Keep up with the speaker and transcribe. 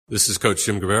This is Coach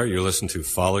Jim Guevara. You're listening to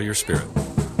Follow Your Spirit.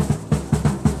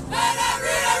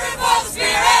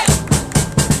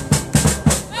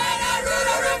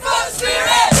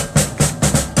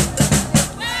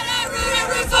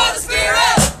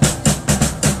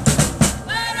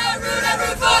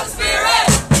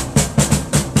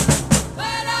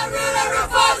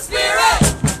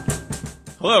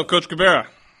 Hello, Coach Guevara.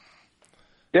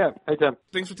 Yeah, hey Tim.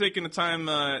 Thanks for taking the time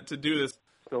to do this.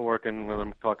 Still working when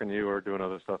I'm talking to you or doing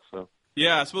other stuff. So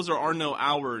yeah, I suppose there are no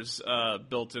hours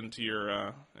built into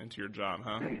your job,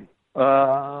 huh?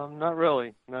 Not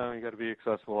really. No, you got to be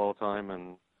accessible all the time,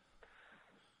 and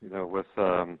with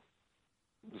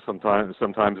sometimes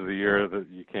of the year that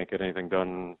you can't get anything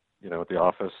done, at the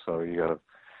office, so you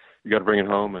got to bring it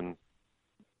home and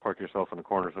park yourself in a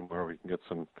corner somewhere where you can get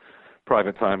some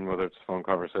private time, whether it's phone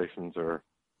conversations or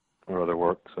other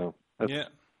work. So that's, yeah.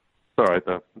 It's all right,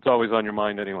 though. It's always on your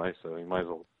mind anyway, so you might as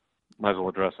well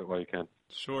address it while you can.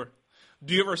 Sure.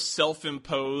 Do you ever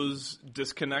self-impose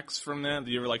disconnects from that?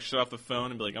 Do you ever shut off the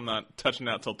phone and be like, I'm not touching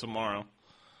that till tomorrow?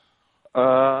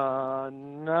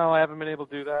 No, I haven't been able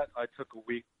to do that. I took a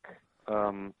week.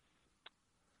 My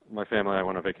family and I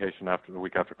went on vacation the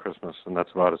week after Christmas, and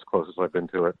that's about as close as I've been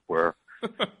to it, where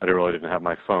I really didn't have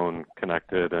my phone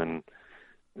connected. And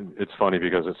it's funny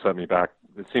because it set me back.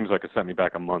 It seems like it set me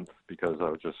back a month because I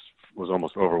was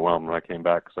almost overwhelmed when I came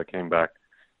back, because I came back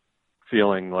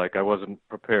feeling like I wasn't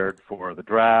prepared for the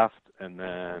draft, and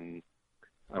then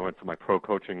I went for my pro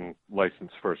coaching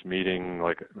license first meeting.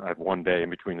 I had one day in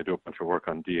between to do a bunch of work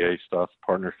on DA stuff,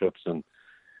 partnerships, and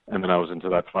then I was into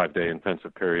that 5-day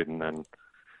intensive period, and then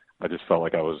I just felt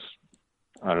like I was,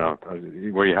 I don't know,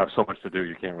 where you have so much to do,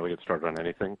 you can't really get started on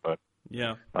anything. But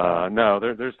yeah, no,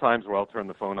 there's times where I'll turn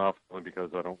the phone off only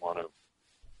because I don't want to,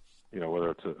 whether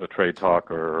it's a trade talk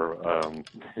or,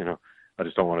 I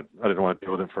didn't want to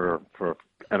deal with it for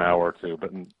an hour or two.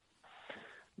 But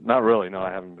not really. No,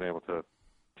 I haven't been able to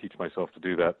teach myself to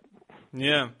do that.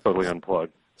 Yeah, totally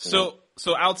unplugged. So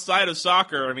outside of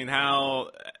soccer, I mean, do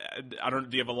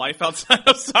you have a life outside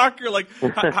of soccer?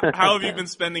 How have you been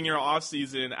spending your off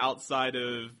season outside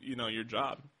of, your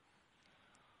job?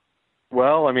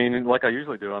 Well, I mean, like I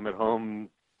usually do, I'm at home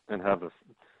and have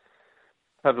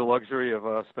the luxury of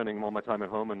spending all my time at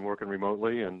home and working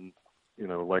remotely, and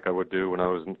like I would do when I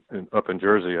was up in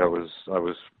Jersey. I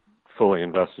was fully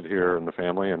invested here in the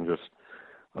family and just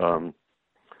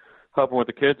helping with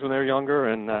the kids when they were younger,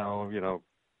 and now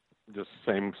just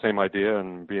same idea,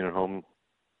 and being at home,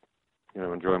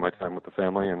 enjoying my time with the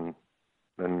family, and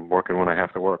then working when I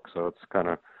have to work. So it's kind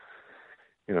of,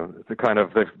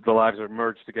 the lives are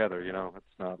merged together.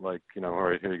 It's not like, all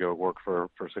right, here you go, work for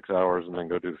 6 hours and then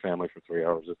go do the family for 3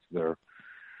 hours.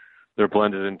 They're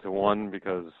blended into one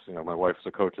because my wife's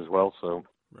a coach as well. So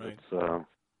right.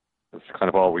 It's kind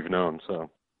of all we've known. So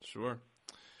sure.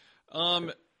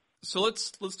 So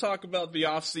let's talk about the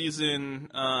off season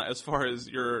as far as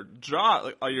your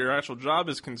job, your actual job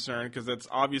is concerned, because that's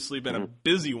obviously been a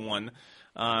busy one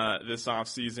this off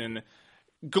season.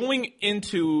 Going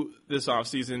into this off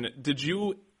season,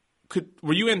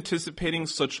 were you anticipating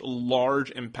such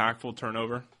large, impactful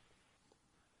turnover?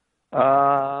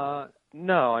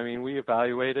 No, I mean, we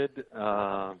evaluated,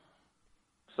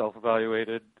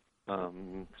 self-evaluated,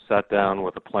 sat down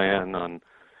with a plan on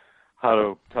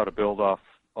how to build off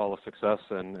all the success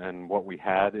and what we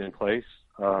had in place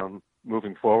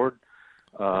moving forward,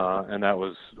 and that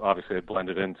was obviously it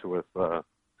blended into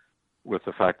with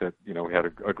the fact that we had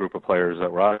a group of players that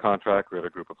were out of contract, we had a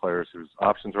group of players whose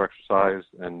options were exercised,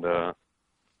 and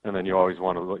then you're always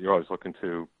looking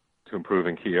to improve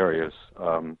in key areas.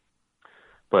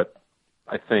 But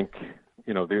I think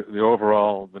the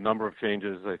overall number of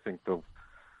changes. I think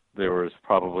there were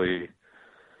probably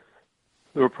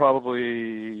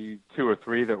 2 or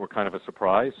 3 that were kind of a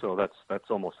surprise. So that's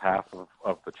almost half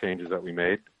of the changes that we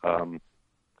made.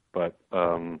 But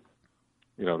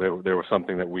there was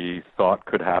something that we thought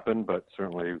could happen, but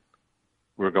certainly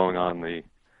we're going on the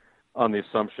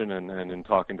assumption and in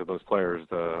talking to those players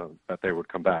that they would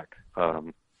come back.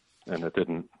 And it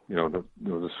didn't. There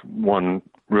was one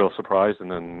real surprise,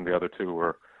 and then the other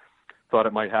 2 thought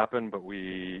it might happen, but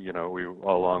we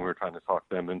all along we were trying to talk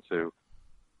them into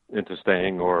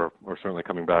staying or certainly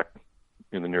coming back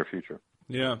in the near future.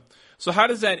 Yeah. So how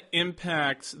does that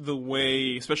impact the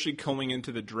way, especially going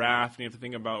into the draft, and you have to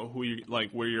think about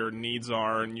where your needs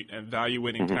are and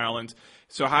evaluating talent.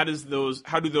 So how do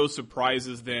those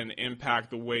surprises then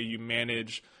impact the way you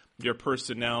manage your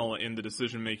personnel in the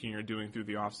decision making you're doing through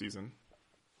the off season?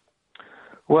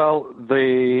 Well,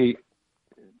 when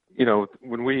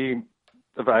we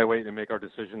evaluate and make our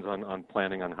decisions on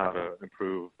planning on how to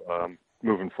improve,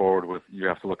 moving forward you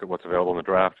have to look at what's available in the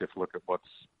draft. You have to look at what's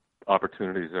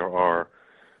opportunities there are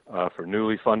for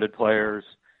newly funded players,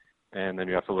 and then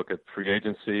you have to look at free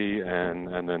agency and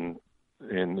then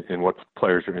in what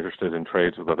players you're interested in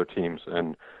trades with other teams,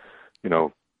 and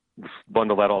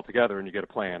bundle that all together and you get a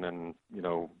plan. And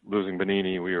losing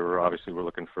Bonini, we're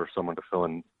looking for someone to fill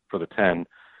in for the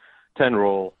 10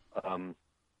 role.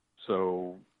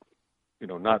 So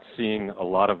not seeing a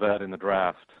lot of that in the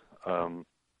draft.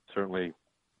 Certainly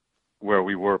where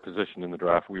we were positioned in the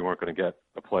draft, we weren't going to get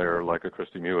a player like a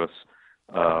Christy Mewis.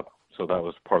 So that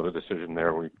was part of the decision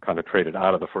there. We kind of traded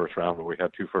out of the first round, but we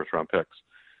had 2 first-round picks.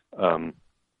 And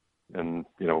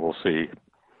we'll see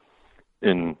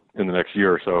in the next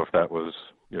year or so if that was,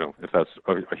 if that's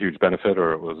a huge benefit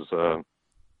or it was,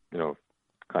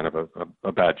 kind of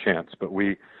a bad chance. But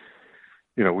we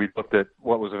looked at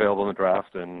what was available in the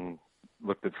draft and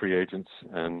looked at free agents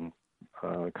and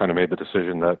kind of made the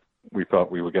decision that we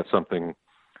thought we would get something,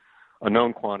 a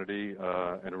known quantity,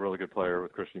 and a really good player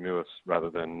with Christy Mewis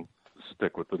rather than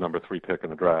stick with the number 3 pick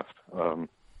in the draft.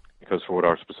 Because for what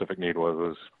our specific need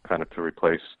was kind of to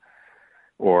replace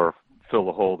or fill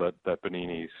the hole that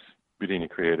Bonini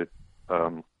created.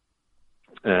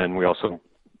 And we also,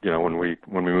 when we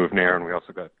moved Nairn, we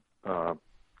also got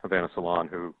Havana Salon,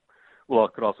 who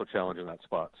could also challenge in that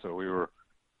spot. So we were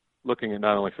looking at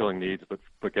not only filling needs,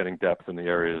 but getting depth in the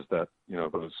areas that,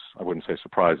 those, I wouldn't say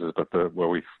surprises, but where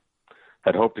we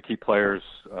had hoped to keep players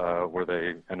where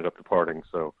they ended up departing.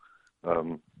 So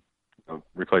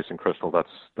replacing Crystal, that's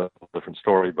a different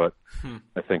story. But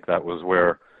I think that was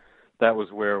where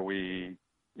we,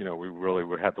 we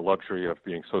really had the luxury of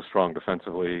being so strong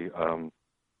defensively,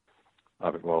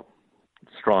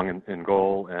 strong in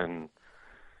goal, and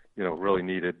really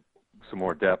needed some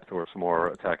more depth or some more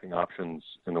attacking options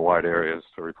in the wide areas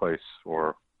to replace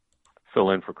or fill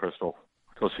in for Crystal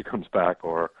until she comes back,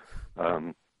 or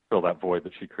fill that void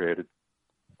that she created.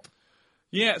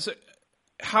 Yeah. So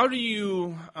how do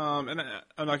you? And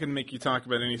I'm not going to make you talk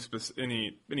about any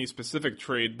specific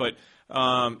trade, but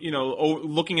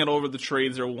looking at over the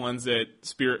trades are ones that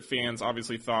Spirit fans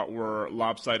obviously thought were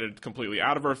lopsided, completely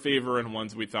out of our favor, and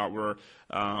ones we thought were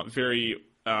very.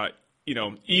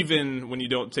 Even when you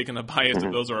don't take in the bias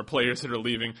that those are our players that are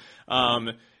leaving,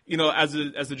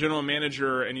 as a general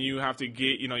manager, and you have to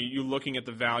get, you looking at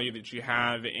the value that you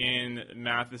have in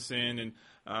Matheson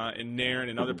and Nairn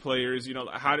and other players,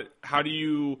 how do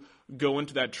you go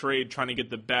into that trade trying to get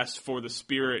the best for the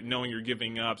Spirit, knowing you're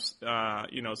giving up,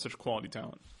 such quality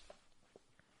talent?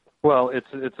 Well,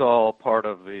 it's all part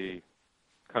of the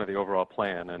kind of the overall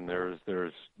plan, and there's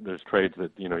trades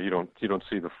that you don't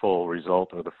see the full result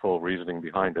or the full reasoning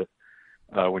behind it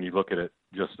when you look at it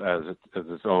just as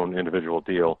its own individual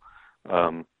deal.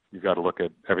 You've got to look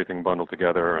at everything bundled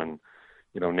together, and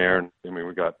Nairn. I mean,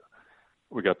 we got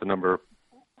the number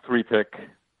 3 pick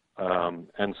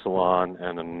and Salon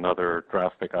and another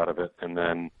draft pick out of it, and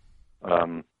then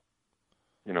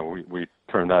we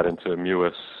turned that into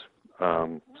Mewis.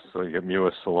 So you get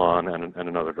Mewis, Salon, and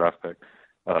another draft pick.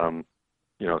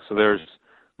 So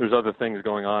there's other things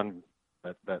going on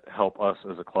that help us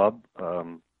as a club.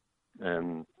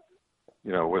 And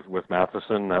with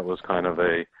Matheson, that was kind of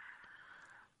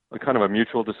a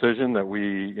mutual decision that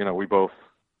we both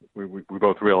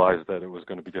realized that it was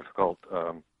going to be difficult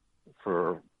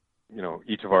for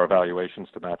each of our evaluations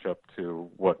to match up to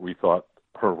what we thought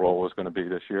her role was going to be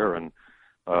this year. And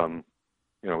it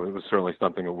was certainly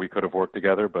something that we could have worked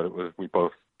together, but we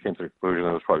both came to the conclusion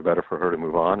that it was probably better for her to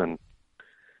move on. And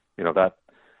that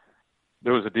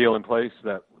there was a deal in place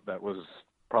that was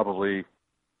probably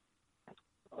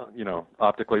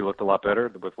optically looked a lot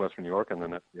better with Western New York, and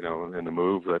then in the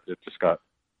move that it just got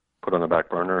put on the back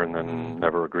burner and then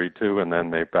never agreed to, and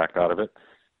then they backed out of it.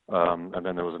 And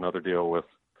then there was another deal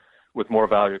with more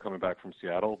value coming back from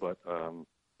Seattle, but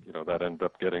that ended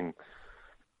up getting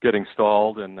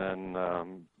stalled, and then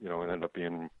it ended up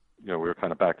being we were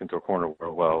kind of backed into a corner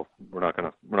where, well, we're not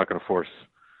gonna force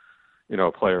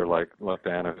a player like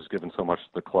Diana, who's given so much to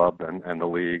the club and the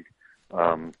league.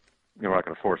 We're not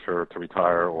going to force her to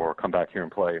retire or come back here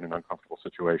and play in an uncomfortable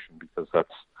situation, because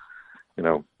that's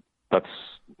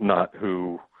not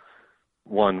who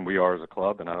we are as a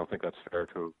club, and I don't think that's fair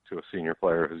to a senior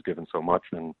player who's given so much.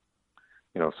 And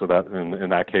so that in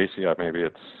that case, yeah, maybe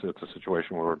it's a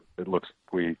situation where it looks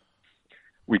we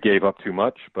gave up too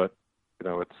much, but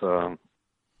it's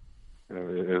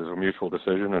it is a mutual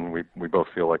decision, and we both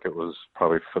feel like it was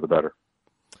probably for the better.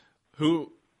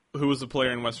 Who was the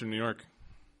player in Western New York?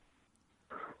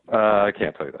 I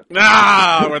can't tell you that.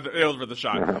 It was worth a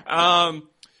shot.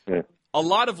 Yeah. A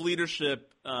lot of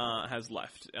leadership has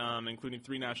left, including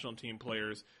 3 national team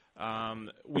players.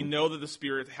 We know that the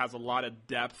Spirit has a lot of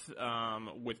depth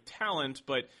with talent,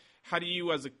 but how do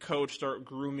you, as a coach, start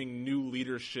grooming new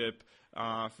leadership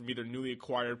from either newly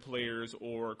acquired players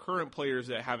or current players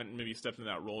that haven't maybe stepped into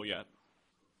that role yet?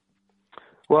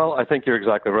 Well, I think you're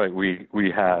exactly right.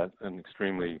 We had an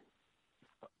extremely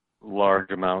large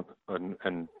amount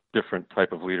and different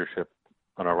type of leadership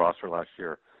on our roster last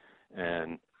year,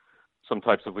 and some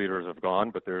types of leaders have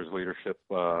gone, but there's leadership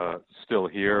still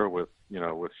here with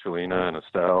Shalina and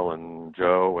Estelle and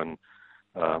Joe and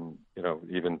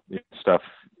even Steph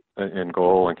in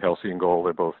goal and Kelsey in goal.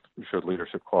 They both showed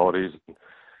leadership qualities.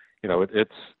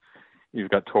 It's you've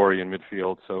got Tori in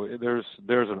midfield, so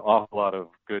there's an awful lot of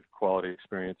good quality,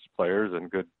 experienced players and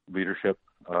good leadership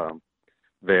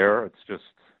there. It's just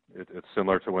it's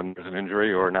similar to when there's an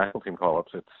injury or national team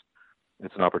call-ups.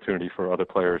 It's an opportunity for other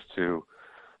players to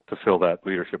fill that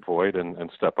leadership void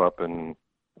and step up and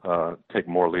take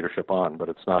more leadership on. But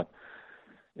it's not,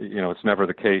 it's never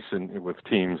the case with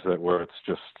teams where it's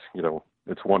just,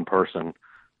 it's one person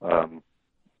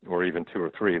or even 2 or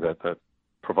 3 that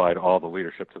provide all the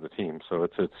leadership to the team. So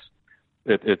it's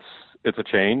a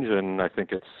change, and I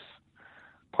think it's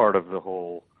part of the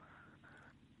whole.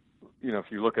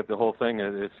 If you look at the whole thing,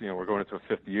 it's we're going into a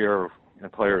 5th year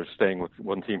and players staying with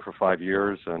one team for 5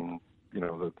 years, and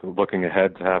looking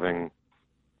ahead to having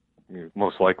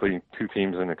most likely 2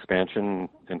 teams in expansion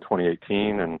in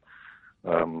 2018, and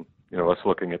us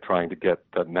looking at trying to get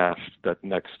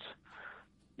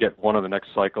get one of the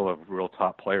next cycle of real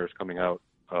top players coming out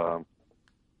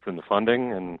from the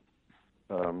funding, and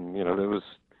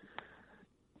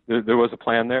there was a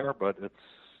plan there, but it's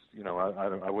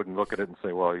I wouldn't look at it and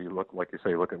say, well, you look at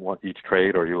each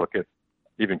trade, or you look at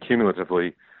even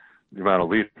cumulatively the amount of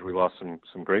leaders. We lost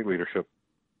some great leadership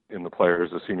in the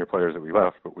senior players that we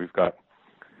left, but we've got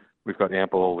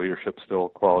ample leadership still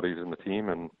qualities in the team,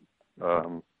 and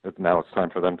now it's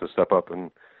time for them to step up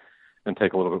and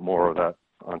take a little bit more of that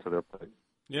onto their plate.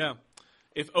 Yeah.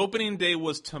 If opening day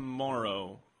was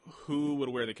tomorrow, who would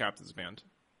wear the captain's band?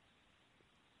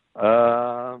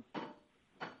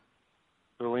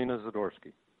 Elena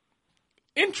Zadorsky.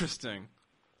 Interesting.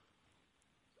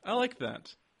 I like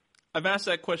that. I've asked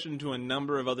that question to a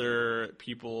number of other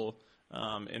people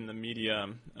in the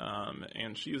media,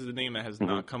 and she is the name that has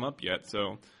not come up yet.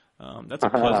 So that's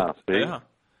a pleasant. Yeah.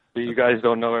 But you guys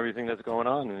don't know everything that's going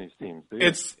on in these teams, do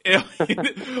you?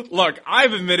 Look,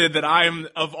 I've admitted that I'm,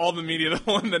 of all the media, the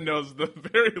one that knows the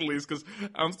very least, because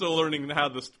I'm still learning how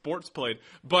the sport's played.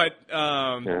 But,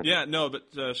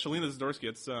 Shalina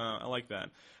Zadorsky, I like that.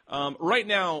 Right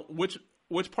now, which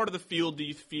part of the field do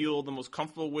you feel the most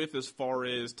comfortable with as far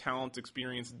as talent,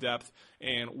 experience, depth,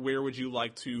 and where would you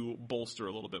like to bolster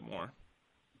a little bit more?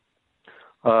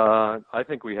 I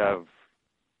think we have,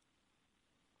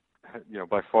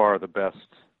 by far the best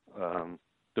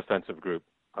defensive group,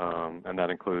 and that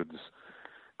includes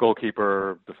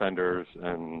goalkeeper, defenders,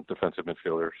 and defensive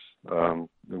midfielders.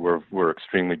 We're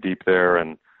extremely deep there,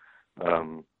 and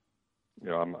I'm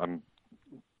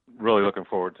really looking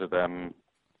forward to them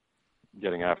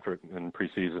getting after it in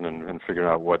preseason and figuring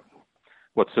out what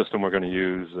system we're going to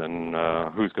use and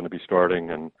who's going to be starting,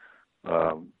 and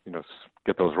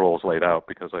get those roles laid out,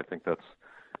 because I think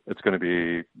it's going to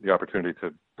be the opportunity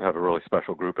to have a really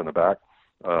special group in the back.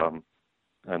 And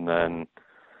then,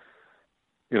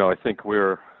 I think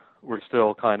we're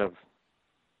still kind of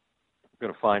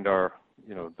going to find our,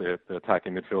 the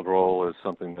attacking midfield role is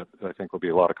something that I think will be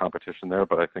a lot of competition there,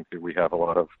 but I think that we have a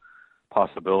lot of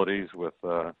possibilities with,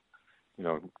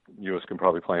 Ewis can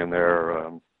probably play in there,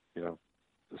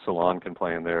 Salon can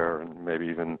play in there, and maybe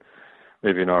an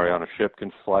Ariana Ship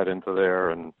can slide into there,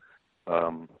 and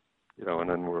and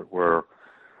then we're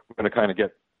going to kind of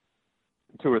get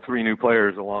 2 or 3 new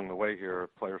players along the way here,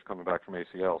 players coming back from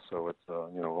ACL. So it's,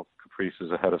 Caprice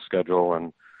is ahead of schedule,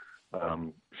 and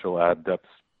she'll add depth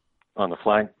on the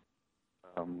flank.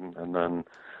 And then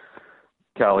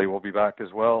Callie will be back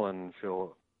as well, and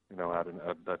she'll, add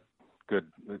that good,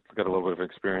 got a little bit of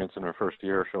experience in her first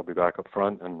year. She'll be back up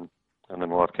front, and then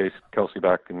we'll have Kelsey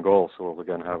back in goal. So we'll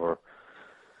again have our,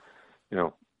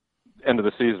 end of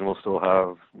the season, we'll still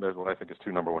have what I think is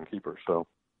 2 number 1 keepers. So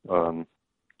I'm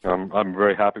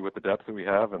very happy with the depth that we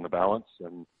have and the balance,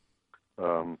 and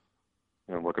I'm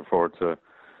looking forward to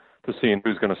seeing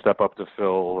who's going to step up to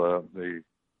fill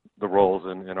the roles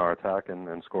in our attack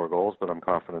and score goals. But I'm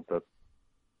confident that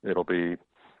it'll be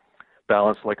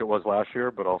balanced like it was last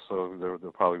year, but also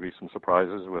there'll probably be some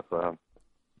surprises with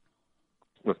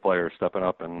players stepping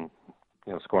up and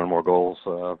scoring more goals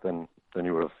than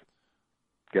you would have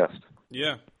guessed.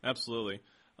 Yeah, absolutely.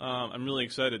 I'm really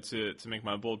excited to make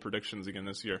my bold predictions again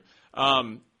this year.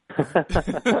 How'd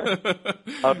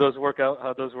those work out?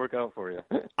 How'd those work out for you?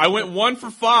 I went 1 for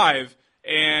 5,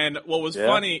 and what was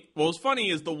funny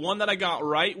is the one that I got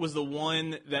right was the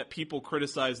one that people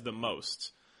criticized the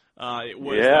most. It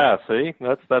was see,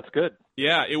 that's good.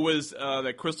 Yeah, it was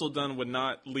that Crystal Dunn would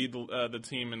not lead the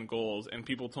team in goals, and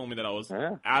people told me that I was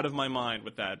out of my mind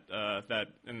with that.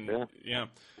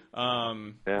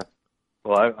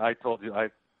 Well, I told you,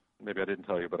 maybe I didn't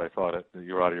tell you, but I thought it.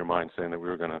 You were out of your mind saying that we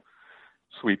were going to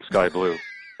sweep Sky Blue.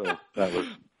 So that was.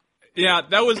 Yeah,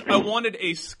 I wanted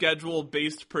a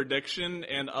schedule-based prediction,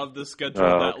 and of the schedule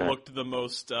that looked the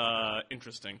most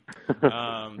interesting. You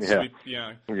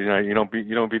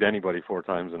don't beat anybody 4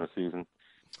 times in a season.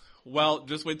 Well,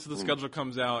 just wait till the schedule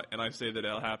comes out, and I say that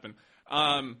it'll happen.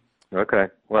 Okay.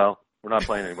 Well, we're not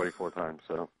playing anybody 4 times,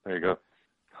 so there you go.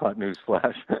 Hot news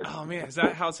flash. Oh man, is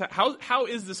that how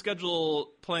is the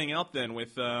schedule playing out then?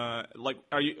 With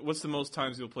what's the most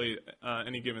times you'll play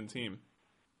any given team?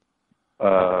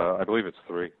 I believe it's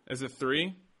 3. Is it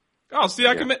 3? Oh, see,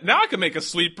 I can make a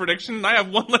sweep prediction. I have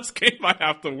one less game I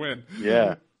have to win.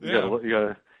 Yeah, you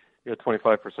got a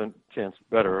 25% chance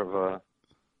better of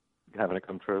having it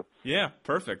come true. Yeah,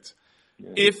 perfect.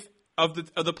 Yeah. If of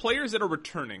the players that are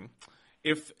returning,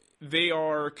 if they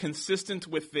are consistent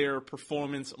with their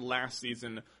performance last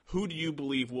season, who do you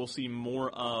believe we'll see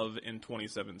more of in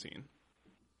 2017?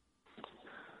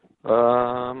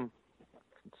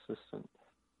 Consistent.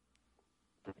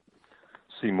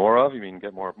 See more of? You mean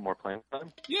get more playing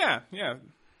time? Yeah.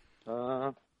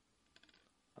 I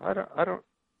don't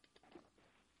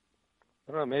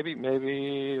know. Maybe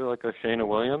like a Shayna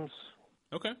Williams.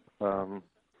 Okay.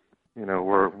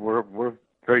 We're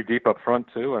very deep up front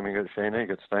too. I mean, you got Shayna, you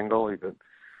got Stengel, you got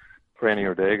Franny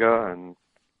Ortega, and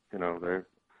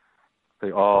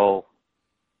they all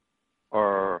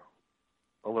are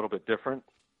a little bit different,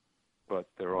 but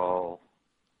they're all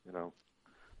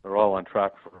on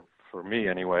track for me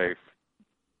anyway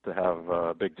to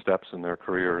have big steps in their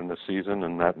career in this season,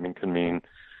 and that can mean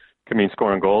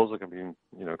scoring goals. It can mean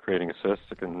creating assists.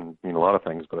 It can mean a lot of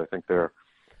things. But I think they're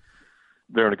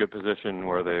in a good position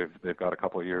where they've got a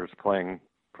couple of years playing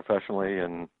professionally,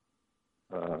 and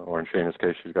or in Shayna's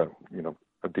case, she's got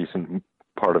a decent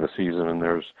part of the season. And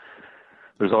there's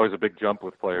always a big jump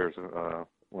with players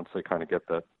once they kind of hit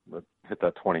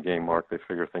that 20 game mark. They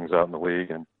figure things out in the league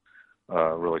and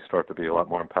really start to be a lot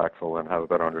more impactful and have a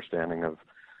better understanding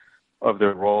of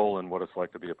their role and what it's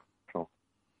like to be a professional.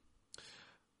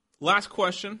 Last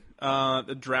question.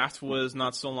 The draft was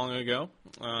not so long ago.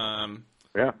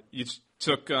 You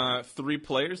took 3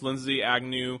 players: Lindsay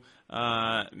Agnew,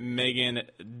 Megan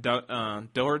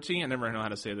Doherty. I never know how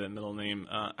to say the middle name.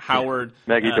 Howard.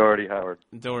 Maggie Doherty Howard.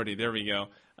 Doherty. There we go.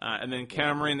 And then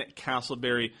Cameron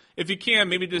Castleberry. If you can,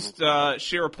 maybe just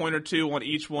share a point or two on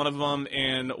each one of them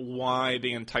and why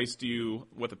they enticed you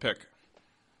with a pick.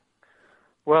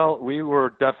 Well, we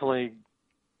were definitely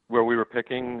where we were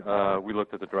picking. We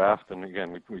looked at the draft, and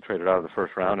again, we traded out of the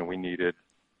first round, and we needed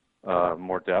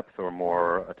more depth or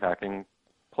more attacking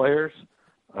players,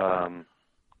 and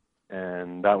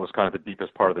that was kind of the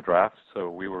deepest part of the draft.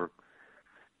 So we were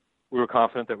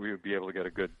confident that we would be able to get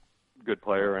a good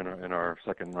player in our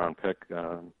second round pick,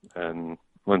 and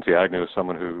Lindsay Agnew is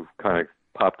someone who kind of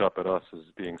popped up at us as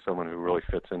being someone who really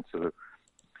fits into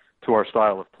our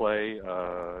style of play.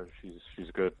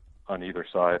 She's good on either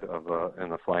side of in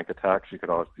the flank attack. She could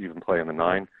even play in the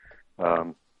 9,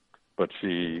 but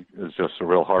she is just a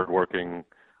real hardworking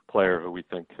player who we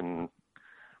think can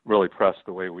really press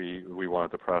the way we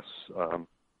wanted to press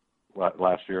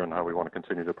last year and how we want to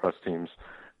continue to press teams.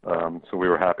 So we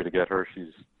were happy to get her.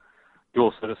 She's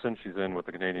dual citizen. She's in with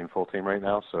the Canadian full team right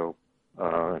now, so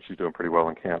she's doing pretty well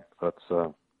in camp. That's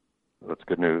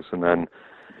good news. And then,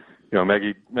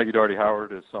 Maggie Doherty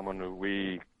Howard is someone who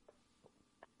we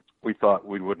thought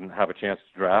we wouldn't have a chance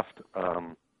to draft.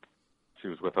 She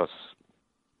was with us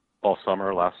all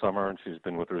summer, last summer, and she's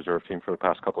been with the reserve team for the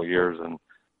past couple of years. And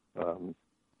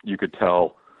you could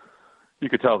tell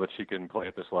that she can play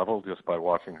at this level just by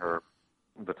watching her,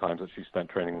 the times that she spent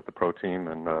training with the pro team.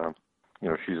 And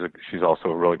she's also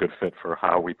a really good fit for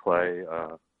how we play.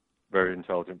 Very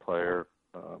intelligent player,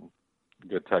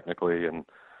 good technically, and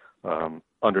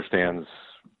understands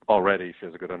already. She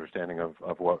has a good understanding of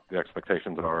what the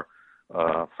expectations are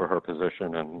for her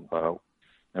position and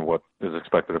what is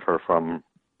expected of her from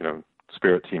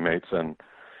Spirit teammates and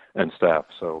staff.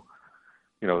 So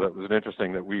that was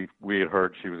interesting that we had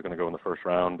heard she was going to go in the first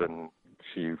round, and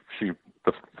the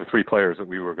 3 players that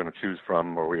we were going to choose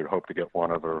from, or we had hoped to get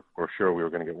one of, or sure we were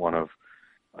going to get one of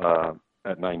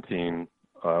at 19,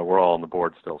 we're all on the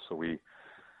board still. So we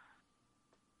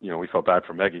felt bad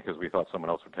for Meggie because we thought someone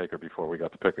else would take her before we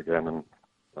got to pick again, and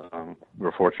we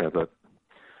were fortunate that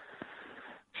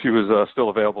she was still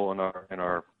available in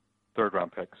our third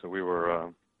round pick. So we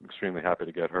were extremely happy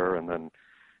to get her. And then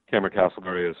Cameron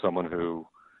Castleberry is someone who,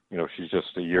 she's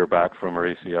just a year back from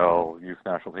her ACL youth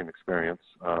national team experience.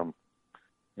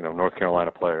 North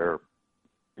Carolina player,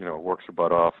 works her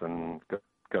butt off and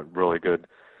got really good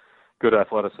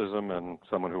athleticism, and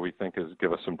someone who we think is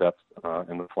give us some depth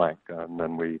in the flank. And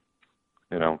then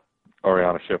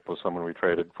Ariana Shipp was someone we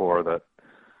traded for that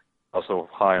also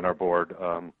high on our board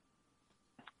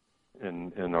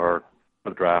in our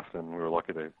draft, and we were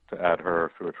lucky to add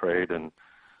her through a trade, and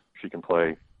she can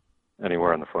play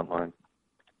anywhere in the front line.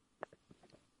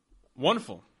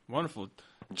 Wonderful.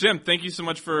 Jim, thank you so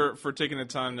much for taking the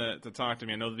time to talk to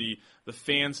me. I know the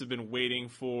fans have been waiting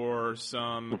for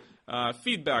some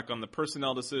feedback on the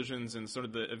personnel decisions and sort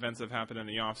of the events that have happened in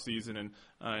the off season. And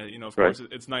of right. course,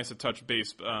 it's nice to touch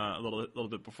base a little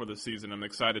bit before the season. I'm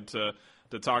excited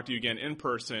to talk to you again in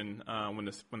person when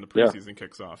the preseason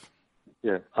kicks off.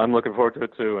 Yeah, I'm looking forward to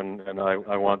it too, and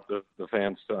I want the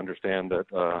fans to understand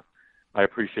that I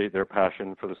appreciate their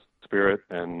passion for the Spirit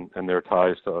and their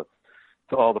ties to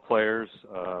all the players,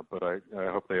 but I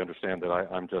hope they understand that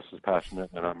I'm just as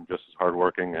passionate and I'm just as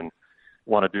hardworking and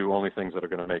want to do only things that are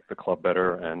going to make the club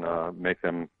better and make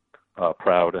them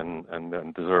proud and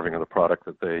deserving of the product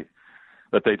that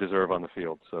they deserve on the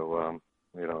field. So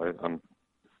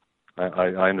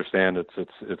I understand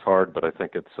it's hard, but I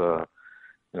think it's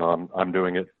I'm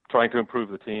doing it, trying to improve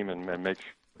the team and make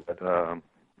sure that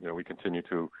we continue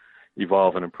to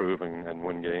evolve and improve and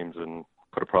win games and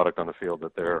put a product on the field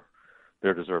that they're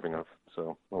deserving of.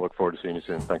 So I look forward to seeing you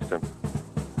soon. Thanks, Tim.